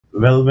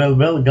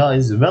Well,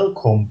 guys,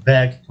 welcome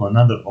back to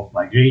another of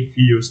my great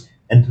videos.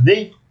 And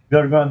today we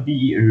are going to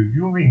be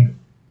reviewing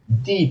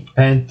the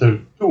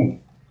Panther 2.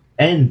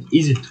 And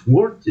is it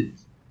worth it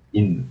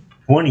in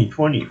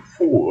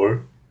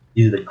 2024?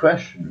 Is the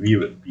question we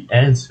will be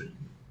answering.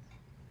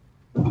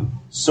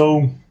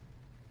 So,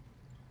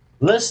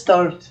 let's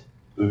start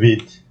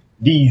with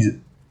these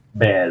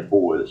bad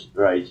boys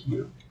right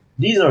here.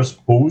 These are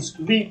supposed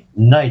to be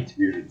night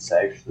visions,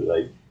 actually.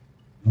 Like,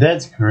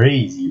 that's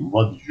crazy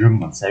what the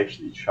Germans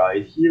actually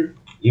tried here,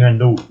 even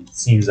though it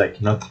seems I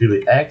cannot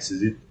really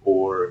access it,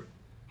 or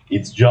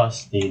it's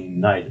just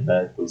in night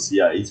battles.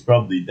 Yeah, it's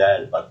probably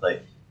that, but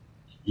like,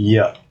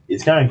 yeah,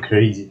 it's kind of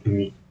crazy to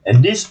me.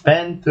 And this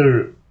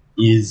Panther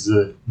is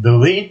the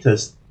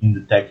latest in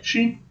the tech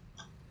tree.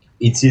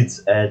 It sits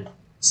at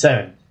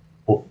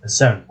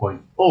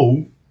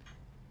 7.0,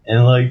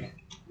 and like,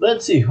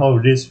 let's see how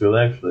this will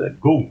actually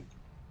go.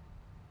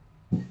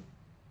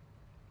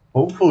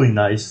 Hopefully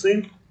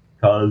nicely,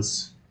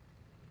 because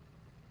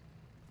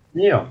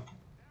yeah,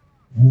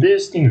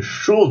 this thing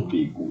should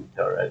be good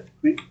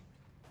theoretically,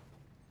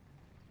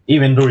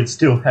 even though it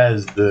still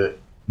has the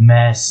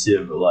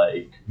massive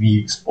like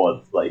weak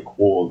spot like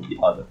all the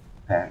other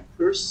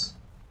Panthers.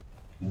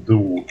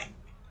 Though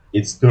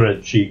its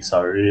turret cheeks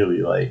are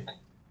really like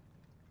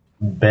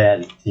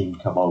bad thing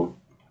about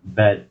all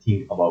the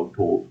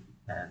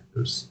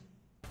Panthers.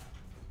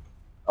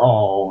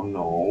 Oh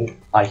no,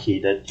 I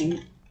hate that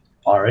thing.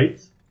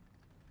 Alright.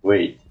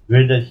 Wait,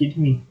 where did that hit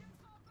me?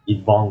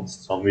 It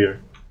bounced somewhere.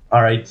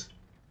 Alright.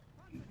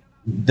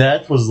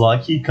 That was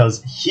lucky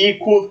because he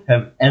could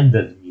have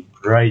ended me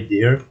right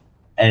there.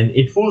 And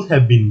it would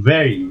have been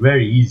very,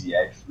 very easy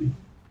actually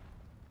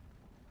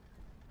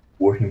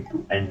for him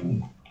to end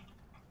me.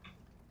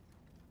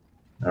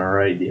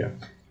 Alright there.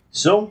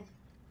 So,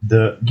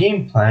 the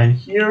game plan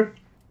here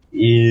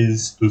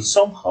is to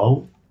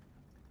somehow...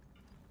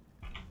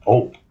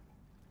 Oh.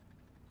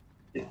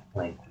 It's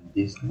playing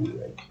this dude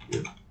right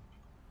here.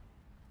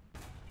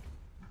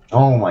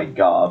 Oh my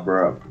god,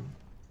 bro.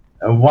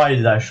 Why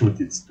did I shoot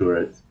its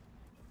turret?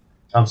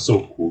 I'm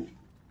so cool.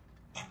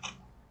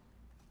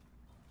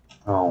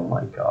 Oh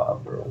my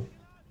god, bro.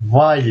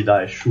 Why did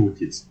I shoot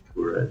its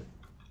turret?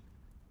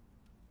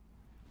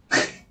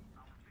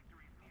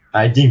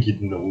 I think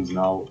it knows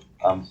now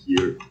I'm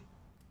here.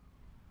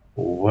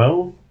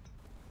 Well,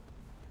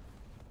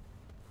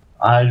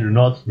 I do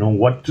not know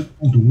what to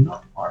do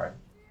now. Alright.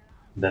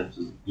 That was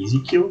an easy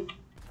kill.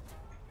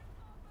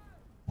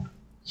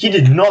 He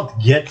did not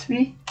get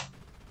me?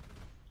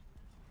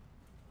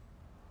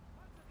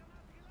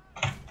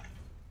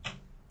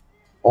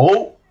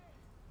 Oh,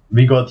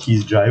 we got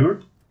his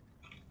driver.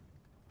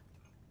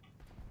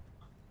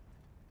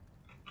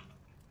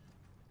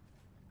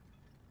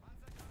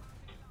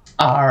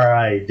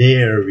 Alright,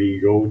 there we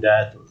go.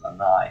 That was a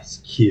nice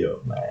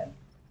kill, man.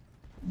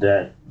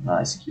 That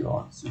nice kill,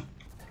 honestly.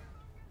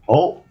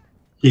 Oh,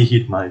 he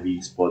hit my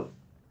weak spot.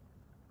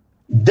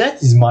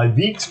 That is my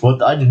weak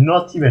spot. I did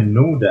not even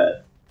know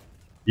that.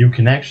 You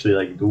can actually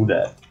like do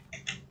that.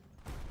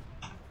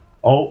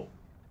 Oh,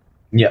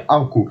 yeah,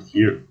 I'm cooked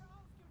here.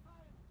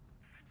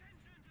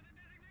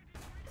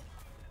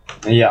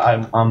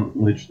 Yeah, I'm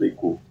literally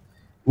cooked.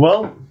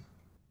 Well,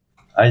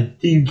 I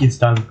think it's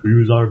time to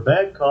use our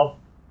backup.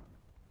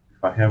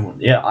 If I have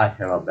one, yeah, I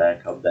have a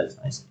backup. That's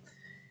nice.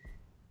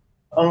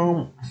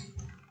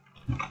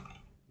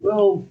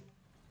 Well,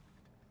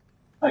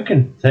 I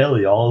can tell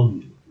y'all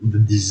the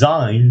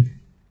design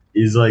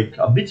is like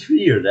a bit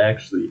weird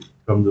actually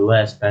from the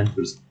last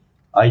Panthers.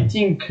 I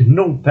think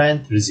no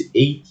Panther is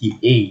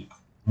 88mm.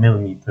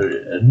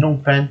 No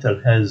Panther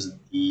has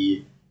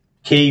the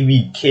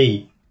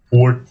KVK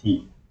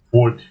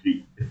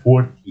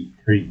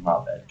 43, my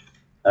bad.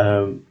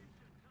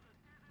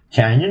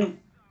 Canyon.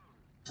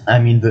 I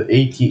mean the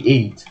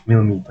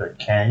 88mm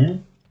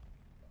canyon.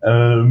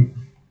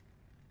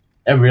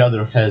 Every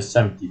other has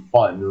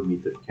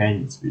 75mm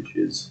cannons, which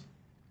is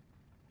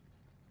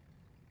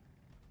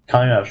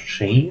kind of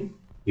shame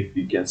if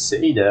you can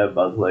say that,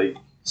 but like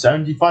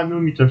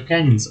 75mm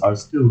cannons are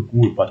still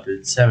good, but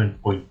at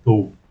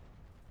 7.0,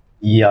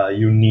 yeah,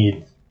 you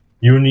need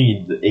the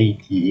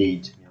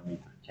 88mm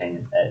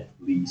cannon at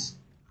least.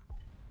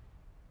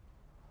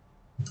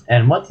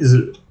 And what is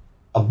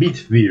a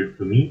bit weird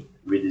to me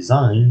with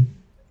design,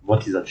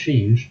 what is a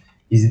change,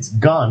 is its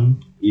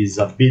gun is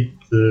a bit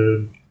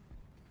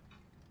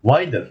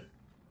wider.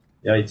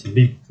 Yeah, it's a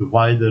bit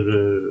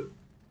wider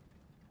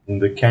in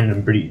the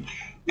cannon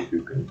breech, if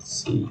you can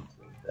see it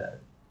like that.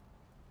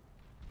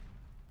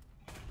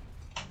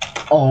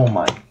 Oh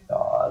my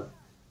god.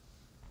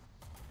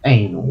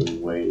 Ain't no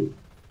way.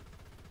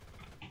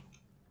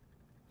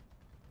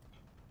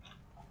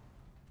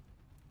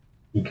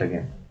 Peek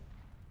again.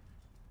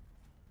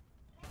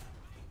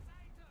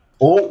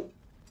 Oh!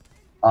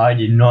 I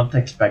did not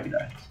expect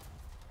that.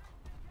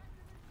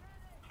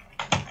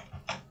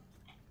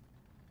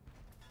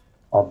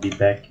 I'll be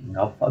backing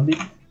up a bit.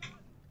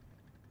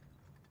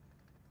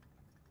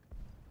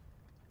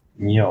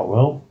 Yeah,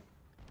 well,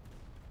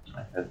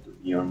 I have to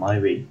be on my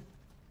way.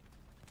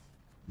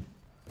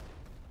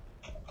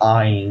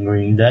 I ain't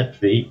going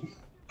that way.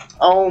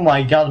 Oh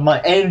my god,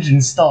 my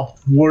engine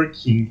stopped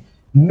working.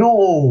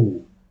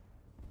 No!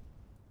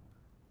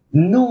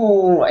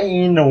 No,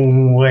 ain't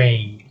no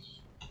way.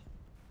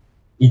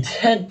 It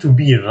had to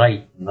be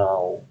right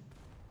now.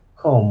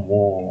 Come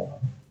on.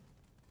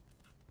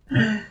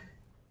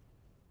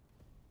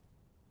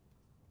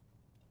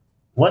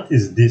 What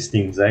is this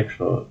thing's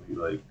actual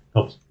like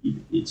top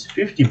speed? It's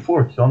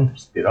 54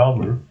 kilometers per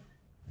hour.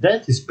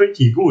 That is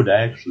pretty good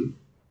actually.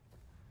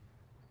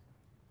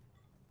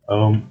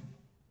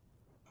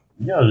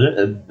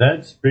 Yeah,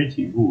 that's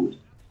pretty good.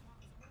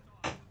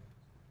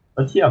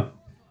 But yeah,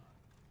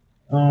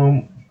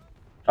 um,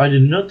 I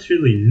did not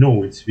really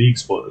know its weak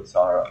spots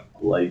are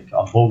like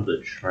above the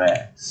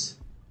tracks.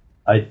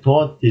 I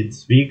thought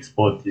its weak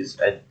spot is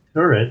at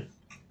turret.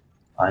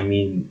 I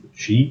mean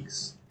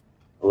cheeks,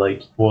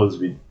 like it was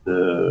with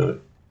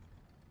the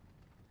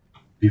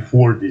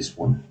before this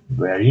one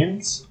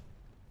variants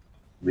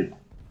with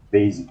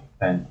basic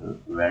Panther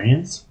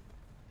variants.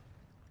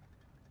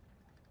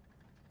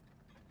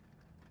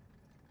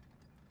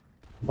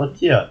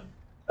 But yeah,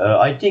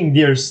 I think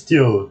there's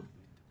still,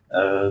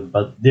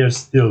 but there's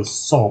still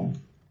some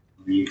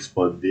weak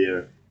spot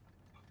there.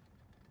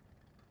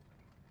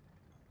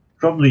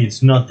 Probably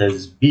it's not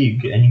as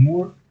big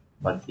anymore,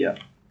 but yeah,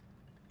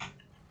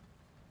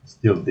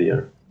 still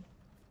there.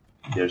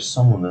 There's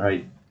someone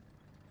right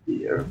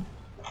there.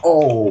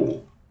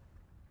 Oh!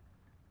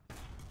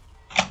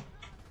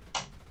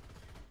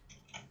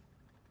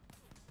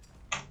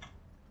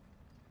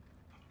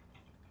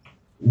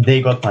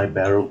 They got my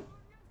barrel.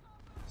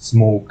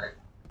 Smoke.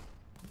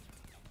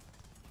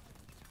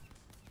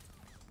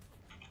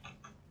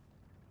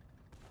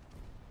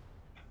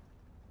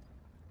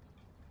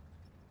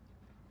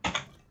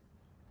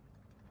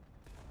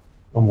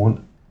 Come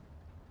on.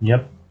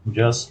 Yep,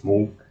 just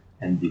smoke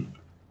and dip.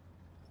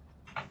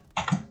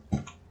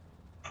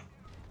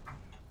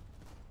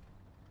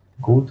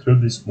 Go through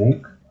the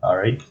smoke.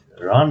 Alright,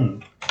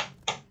 run.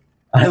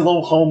 I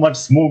love how much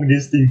smoke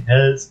this thing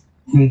has.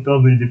 It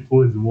only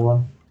deploys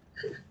one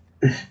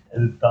at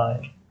a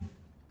time.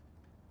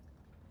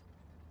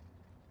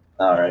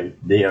 Alright,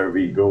 there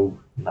we go.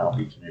 Now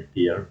we can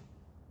repair.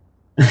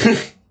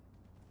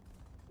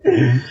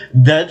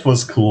 That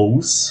was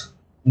close.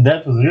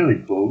 That was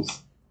really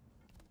close.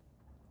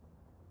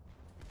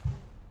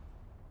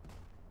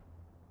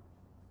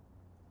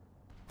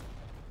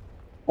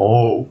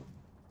 Oh.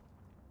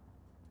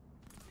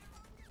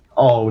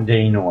 Oh,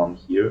 they know I'm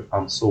here.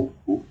 I'm so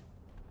cool.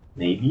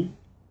 Maybe.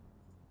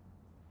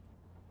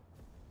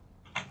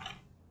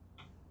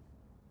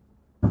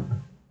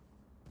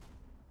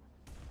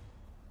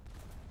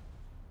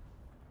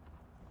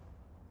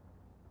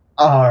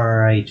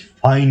 Alright,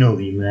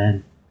 finally,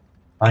 man.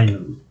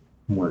 Finally.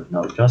 Well,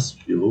 now just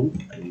reload.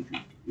 I need you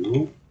to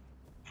reload.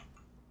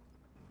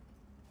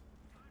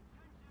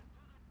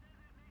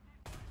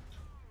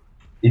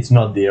 It's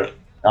not there.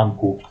 I'm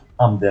cooked.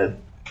 I'm dead.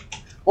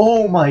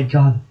 Oh my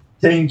god.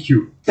 Thank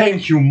you.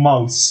 Thank you,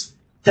 mouse.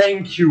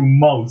 Thank you,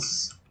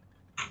 mouse.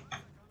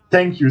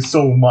 Thank you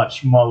so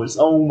much, mouse.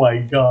 Oh my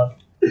god.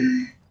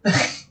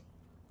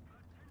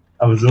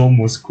 I was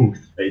almost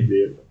cooked right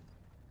there.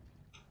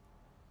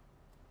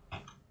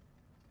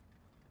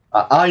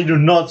 I do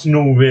not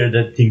know where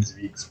that thing's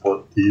weak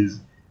spot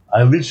is.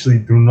 I literally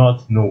do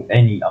not know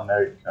any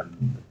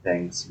American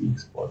tank's weak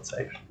spots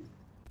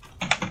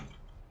actually.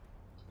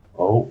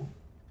 Oh.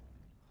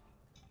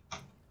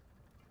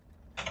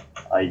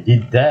 I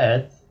did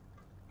that.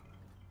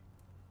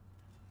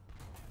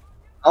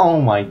 Oh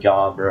my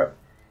god, bro.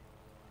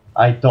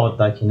 I thought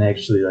I can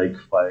actually like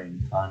fire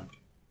in time.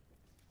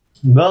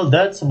 Well,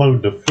 that's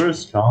about the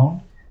first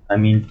round. I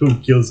mean, 2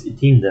 kills,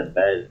 it ain't that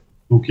bad.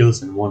 2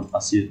 kills and 1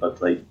 assist,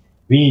 but like,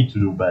 we need to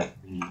do better.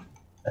 We need to do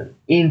better.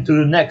 Into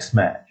the next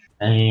match.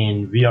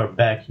 And we are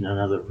back in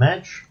another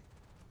match.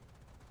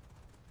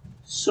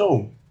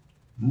 So,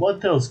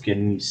 what else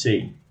can we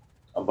say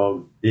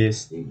about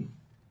this thing?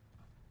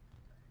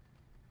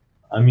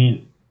 I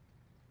mean,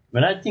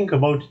 when I think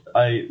about it,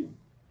 I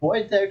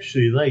quite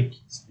actually like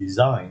its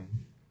design.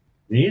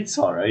 It's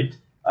alright.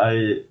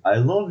 I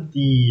love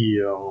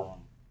the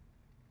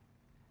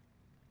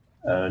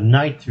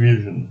night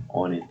vision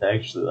on it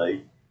actually.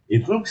 Like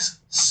it looks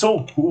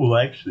so cool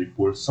actually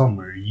for some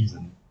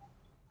reason.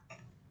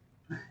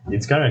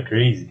 It's kind of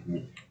crazy to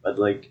me, but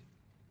like,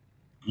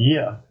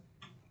 yeah,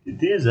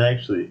 it is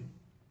actually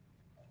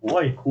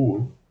quite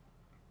cool.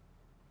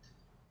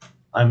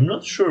 I'm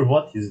not sure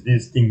what is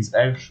this thing's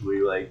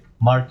actually like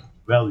market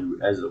value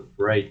as of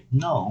right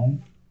now.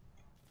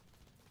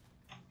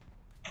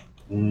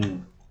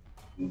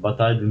 But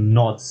I do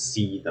not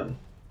see them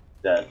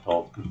that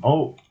often.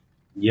 Oh,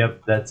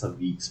 yep, that's a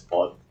weak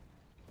spot.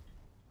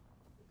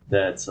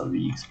 That's a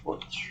weak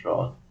spot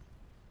shot.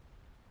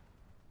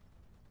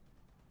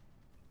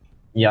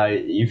 Yeah,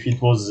 if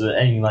it was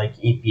any like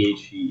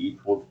APHE, it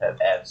would have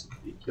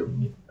absolutely killed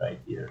me right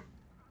here.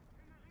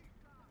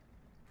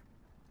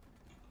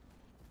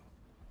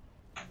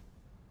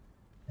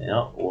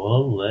 Yeah,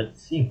 well,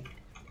 let's see.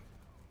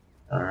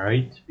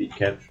 Alright, we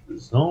capture the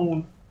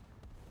zone.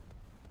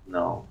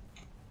 Now,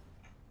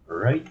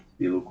 right,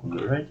 we look on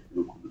the right,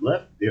 we look on the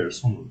left. There's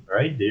someone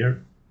right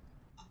there.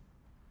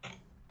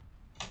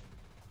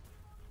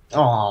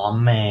 Oh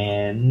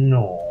man,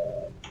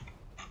 no.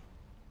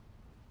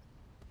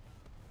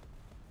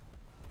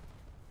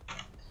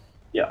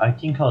 Yeah, I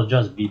think I'll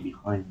just be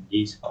behind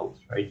this house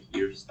right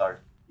here,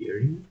 start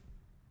hearing.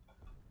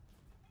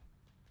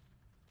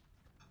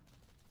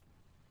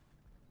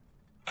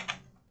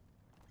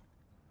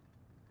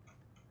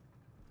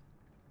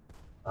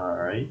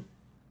 Alright.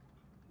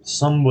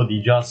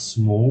 Somebody just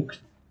smoked.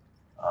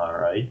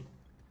 Alright.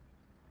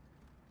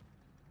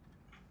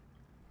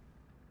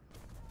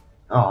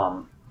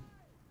 Um,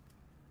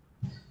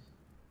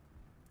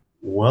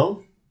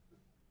 well,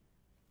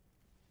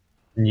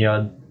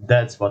 yeah,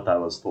 that's what I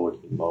was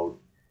talking about,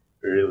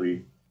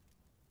 really.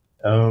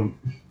 Um,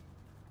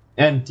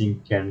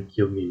 anything can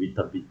kill me with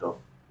a bit of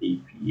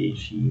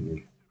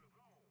APH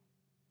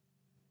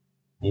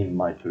in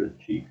my third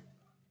cheek.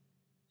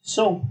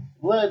 So,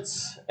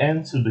 let's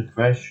answer the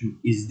question,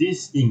 is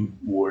this thing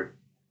worth?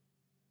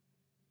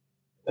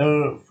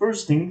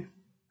 First thing,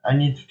 I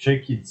need to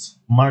check its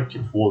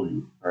market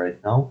value right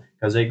now,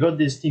 because I got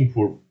this thing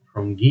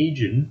from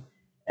Gaijin,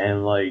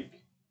 and like,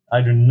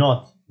 I do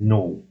not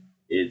know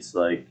its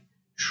like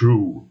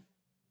true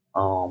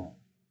um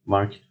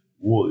market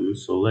value.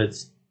 So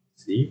let's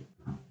see.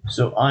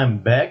 So I'm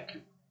back,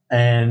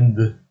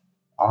 and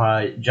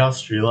I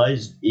just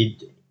realized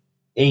it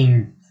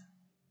ain't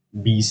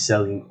be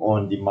selling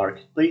on the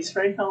marketplace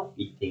right now.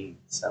 It ain't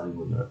selling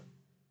on the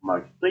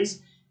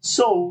marketplace.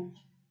 So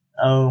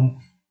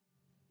um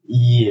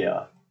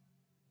yeah.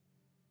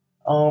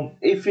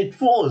 If it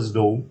was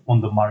though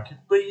on the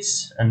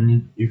marketplace,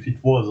 and if it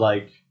was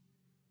like,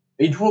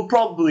 it will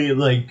probably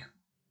like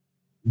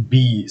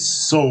be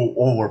so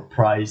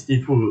overpriced.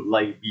 It will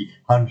like be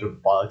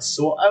 $100.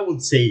 So I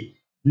would say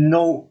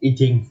no,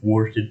 it ain't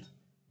worth it.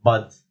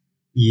 But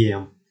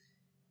yeah,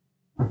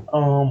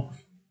 um,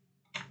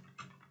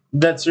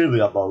 that's really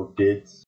about it.